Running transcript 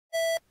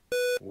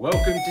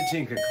Welcome to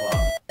Tinker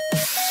Club.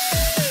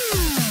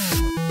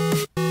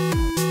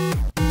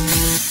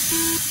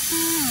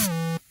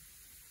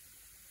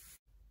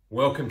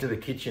 Welcome to the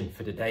kitchen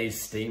for today's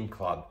Steam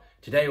Club.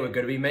 Today we're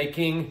going to be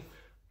making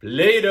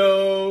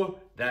Play-Dough.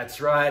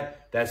 That's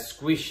right, that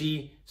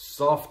squishy,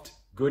 soft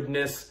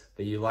goodness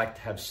that you like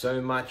to have so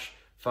much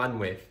fun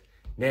with.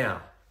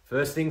 Now,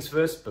 first things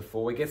first,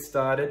 before we get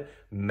started,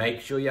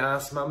 make sure you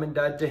ask Mum and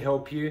Dad to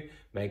help you.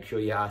 Make sure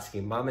you're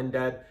asking Mum and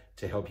Dad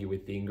to help you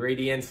with the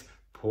ingredients,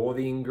 pour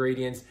the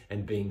ingredients,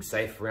 and being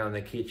safe around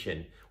the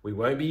kitchen. We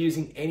won't be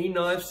using any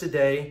knives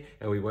today,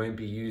 and we won't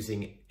be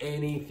using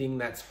anything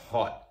that's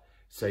hot.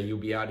 So you'll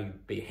be able to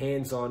be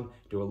hands-on,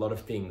 do a lot of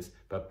things,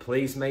 but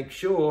please make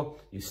sure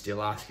you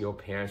still ask your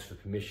parents for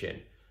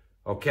permission.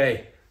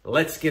 Okay,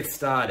 let's get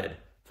started.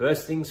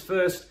 First things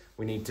first,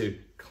 we need to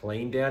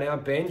clean down our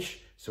bench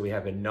so we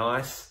have a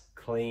nice,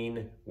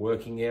 clean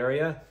working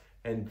area.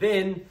 And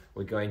then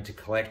we're going to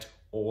collect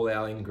all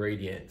our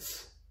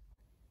ingredients.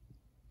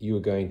 You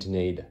are going to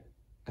need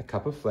a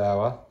cup of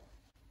flour,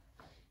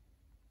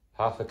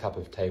 half a cup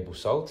of table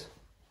salt,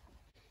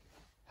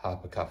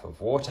 half a cup of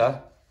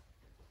water,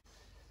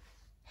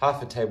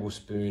 half a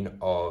tablespoon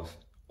of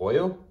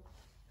oil,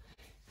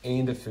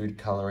 and a food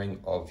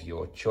coloring of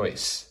your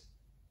choice.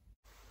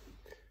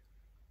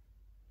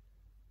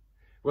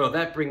 Well,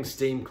 that brings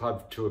Steam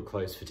Club to a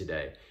close for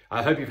today.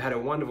 I hope you've had a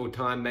wonderful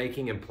time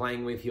making and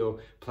playing with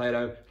your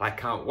Play-Doh. I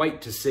can't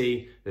wait to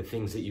see the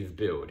things that you've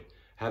built.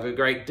 Have a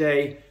great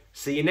day.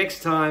 See you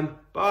next time.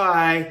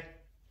 Bye.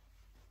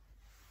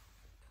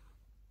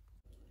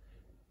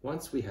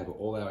 Once we have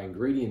all our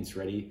ingredients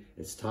ready,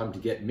 it's time to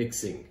get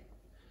mixing.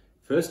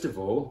 First of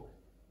all,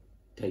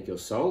 take your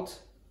salt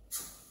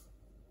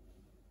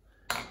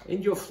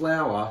and your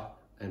flour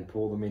and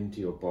pour them into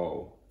your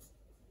bowl.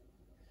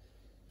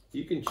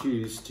 You can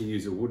choose to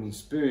use a wooden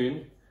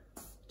spoon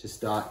to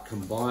start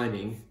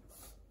combining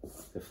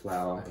the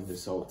flour and the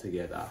salt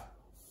together.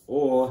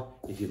 Or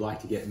if you'd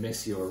like to get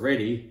messy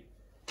already,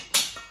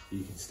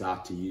 you can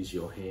start to use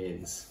your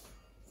hands.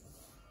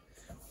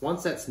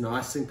 Once that's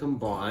nice and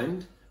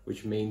combined,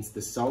 which means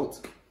the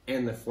salt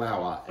and the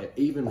flour are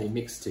evenly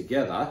mixed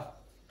together,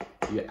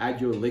 you add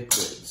your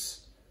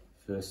liquids.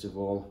 First of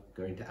all,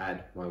 I'm going to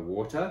add my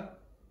water,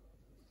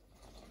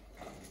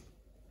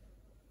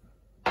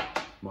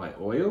 my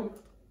oil,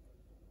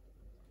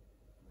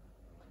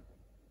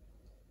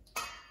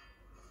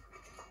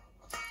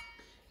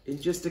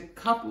 and just a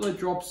couple of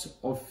drops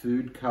of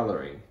food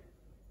coloring.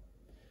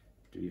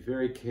 To be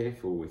very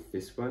careful with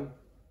this one.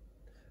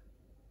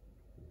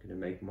 I'm going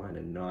to make mine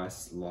a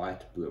nice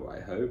light blue,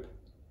 I hope.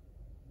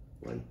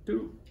 1,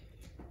 2.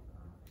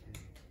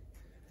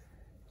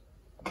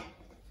 Okay.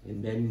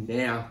 And then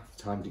now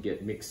it's time to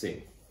get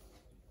mixing.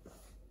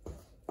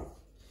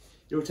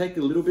 It'll take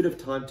a little bit of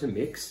time to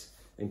mix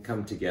and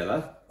come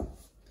together,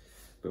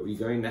 but we're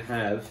going to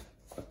have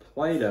a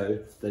Play-Doh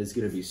that is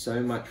going to be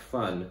so much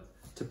fun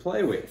to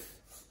play with.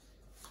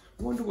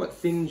 I wonder what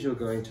things you're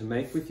going to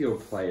make with your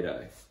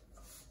Play-Doh.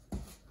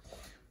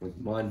 With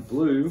mine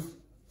blue,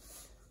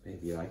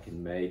 maybe I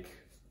can make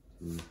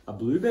a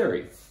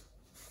blueberry.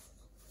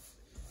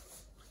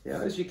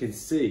 Now, as you can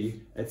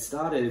see, it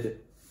started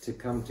to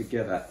come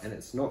together and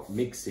it's not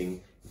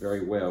mixing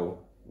very well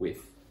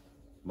with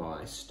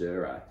my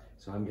stirrer.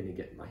 So I'm going to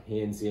get my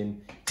hands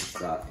in and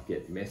start to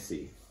get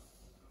messy.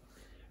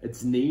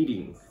 It's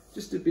kneading,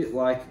 just a bit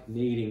like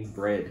kneading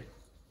bread.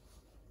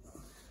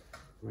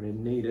 I'm going to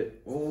knead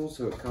it all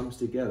so it comes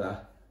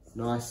together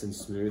nice and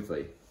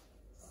smoothly.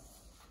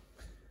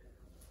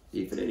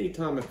 If at any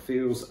time it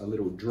feels a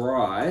little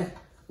dry,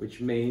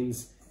 which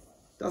means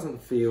it doesn't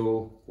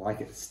feel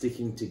like it's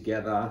sticking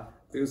together,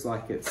 feels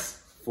like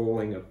it's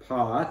falling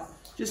apart,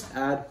 just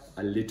add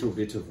a little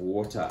bit of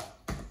water.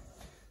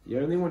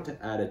 You only want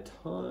to add a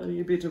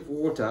tiny bit of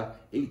water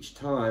each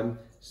time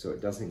so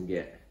it doesn't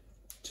get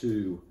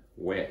too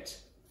wet.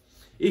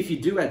 If you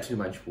do add too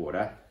much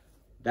water,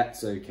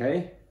 that's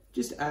okay.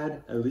 Just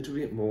add a little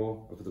bit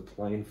more of the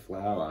plain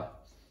flour.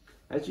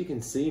 As you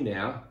can see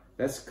now,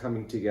 that's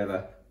coming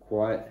together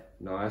quite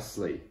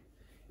nicely.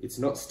 It's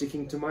not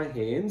sticking to my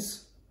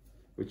hands,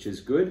 which is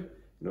good.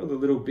 And all the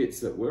little bits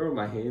that were on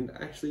my hand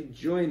are actually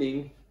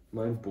joining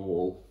my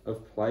ball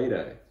of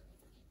Play-Doh.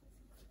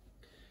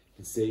 You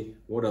can see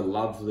what a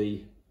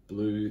lovely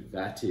blue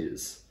that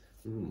is.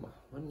 I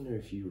wonder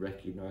if you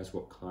recognize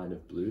what kind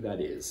of blue that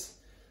is.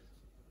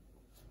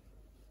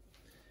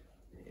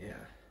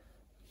 Yeah.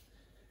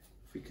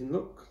 If we can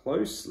look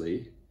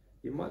closely,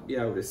 you might be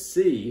able to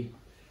see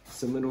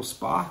some little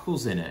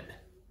sparkles in it.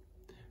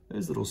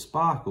 Those little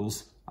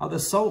sparkles are the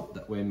salt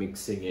that we're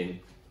mixing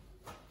in.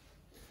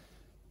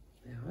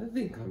 Now, I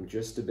think I'm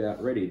just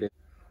about ready.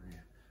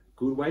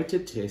 Good way to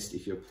test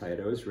if your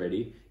Play-Doh is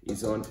ready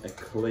is on a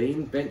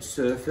clean bench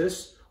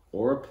surface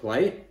or a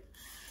plate.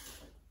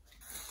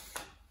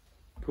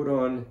 Put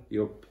on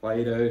your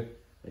Play-Doh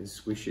and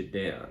squish it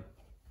down.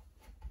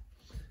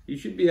 You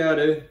should be able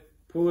to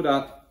pull it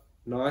up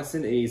nice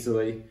and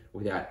easily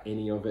without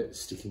any of it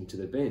sticking to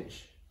the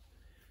bench.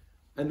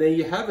 And there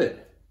you have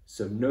it.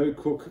 So no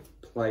cook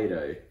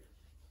Play-Doh.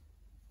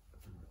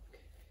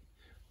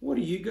 What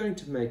are you going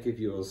to make of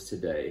yours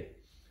today?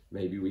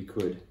 Maybe we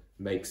could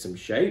make some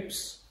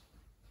shapes.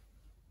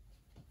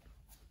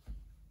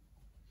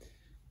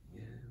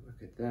 Yeah,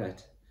 look at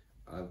that.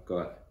 I've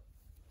got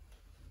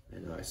a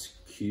nice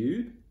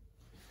cube.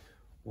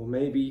 Or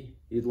maybe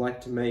you'd like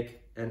to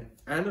make an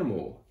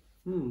animal.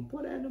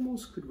 What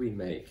animals could we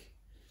make?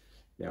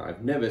 Now,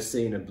 I've never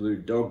seen a blue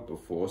dog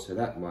before, so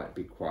that might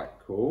be quite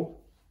cool.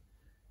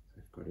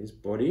 I've got his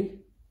body.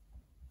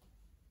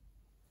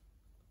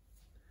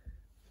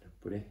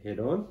 Put a head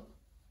on.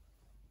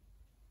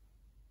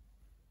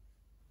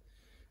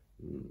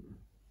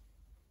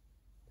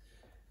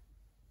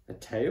 A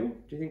tail? Do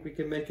you think we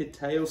can make a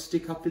tail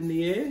stick up in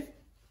the air?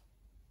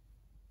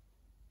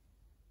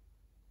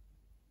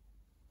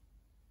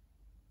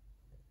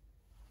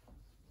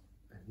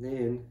 And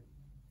then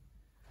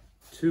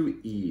 2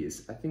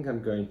 ears. I think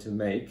I'm going to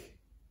make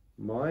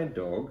my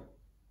dog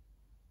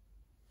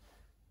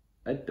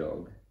a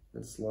dog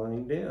that's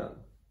lying down.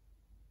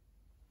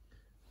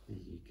 There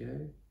you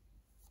go.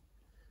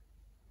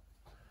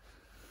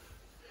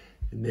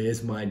 And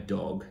there's my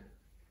dog,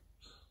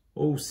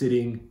 all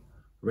sitting,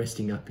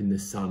 resting up in the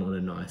sun on a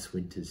nice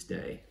winter's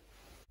day.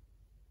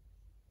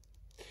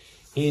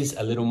 Here's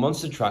a little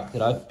monster truck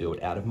that I've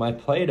built out of my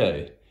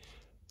Play-Doh.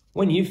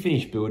 When you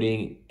finish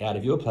building out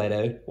of your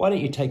Play-Doh, why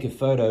don't you take a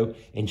photo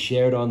and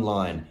share it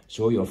online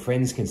so all your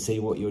friends can see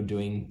what you're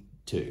doing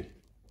too.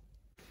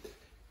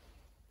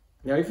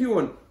 Now, if you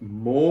want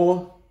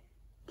more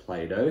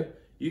Play-Doh,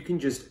 you can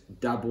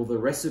just double the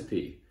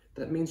recipe.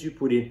 That means you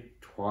put in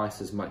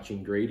twice as much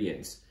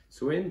ingredients.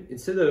 So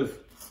instead of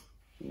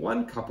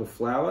 1 cup of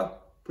flour,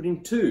 put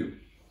in 2.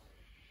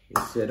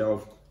 Instead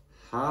of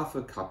half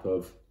a cup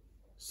of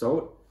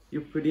salt,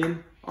 you put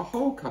in a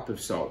whole cup of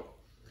salt.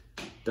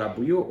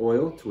 Double your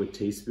oil to a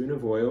teaspoon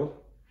of oil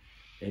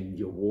and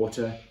your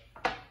water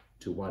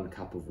to 1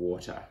 cup of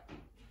water.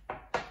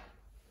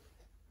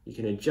 You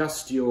can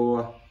adjust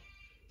your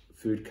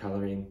food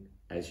coloring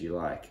as you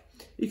like.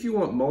 If you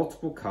want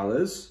multiple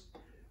colors,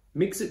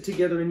 mix it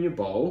together in your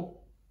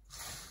bowl.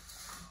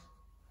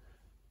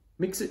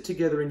 Mix it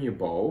together in your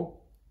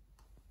bowl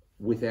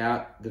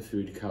without the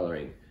food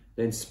coloring.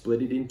 Then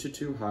split it into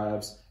 2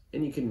 halves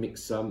and you can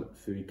mix some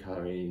food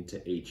coloring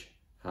into each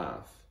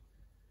half.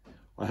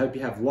 I hope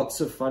you have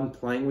lots of fun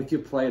playing with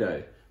your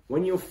Play-Doh.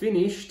 When you're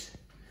finished,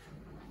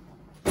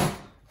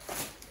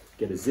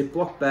 get a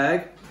Ziploc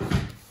bag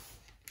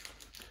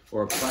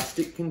or a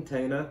plastic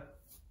container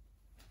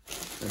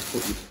and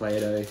put your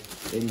Play-Doh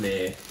in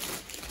there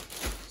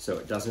so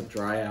it doesn't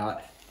dry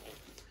out.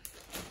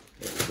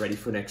 It's ready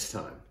for next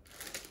time.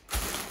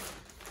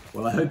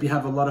 Well, I hope you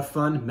have a lot of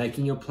fun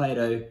making your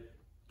Play-Doh.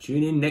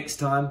 Tune in next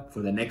time for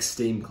the next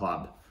Steam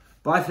Club.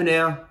 Bye for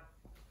now.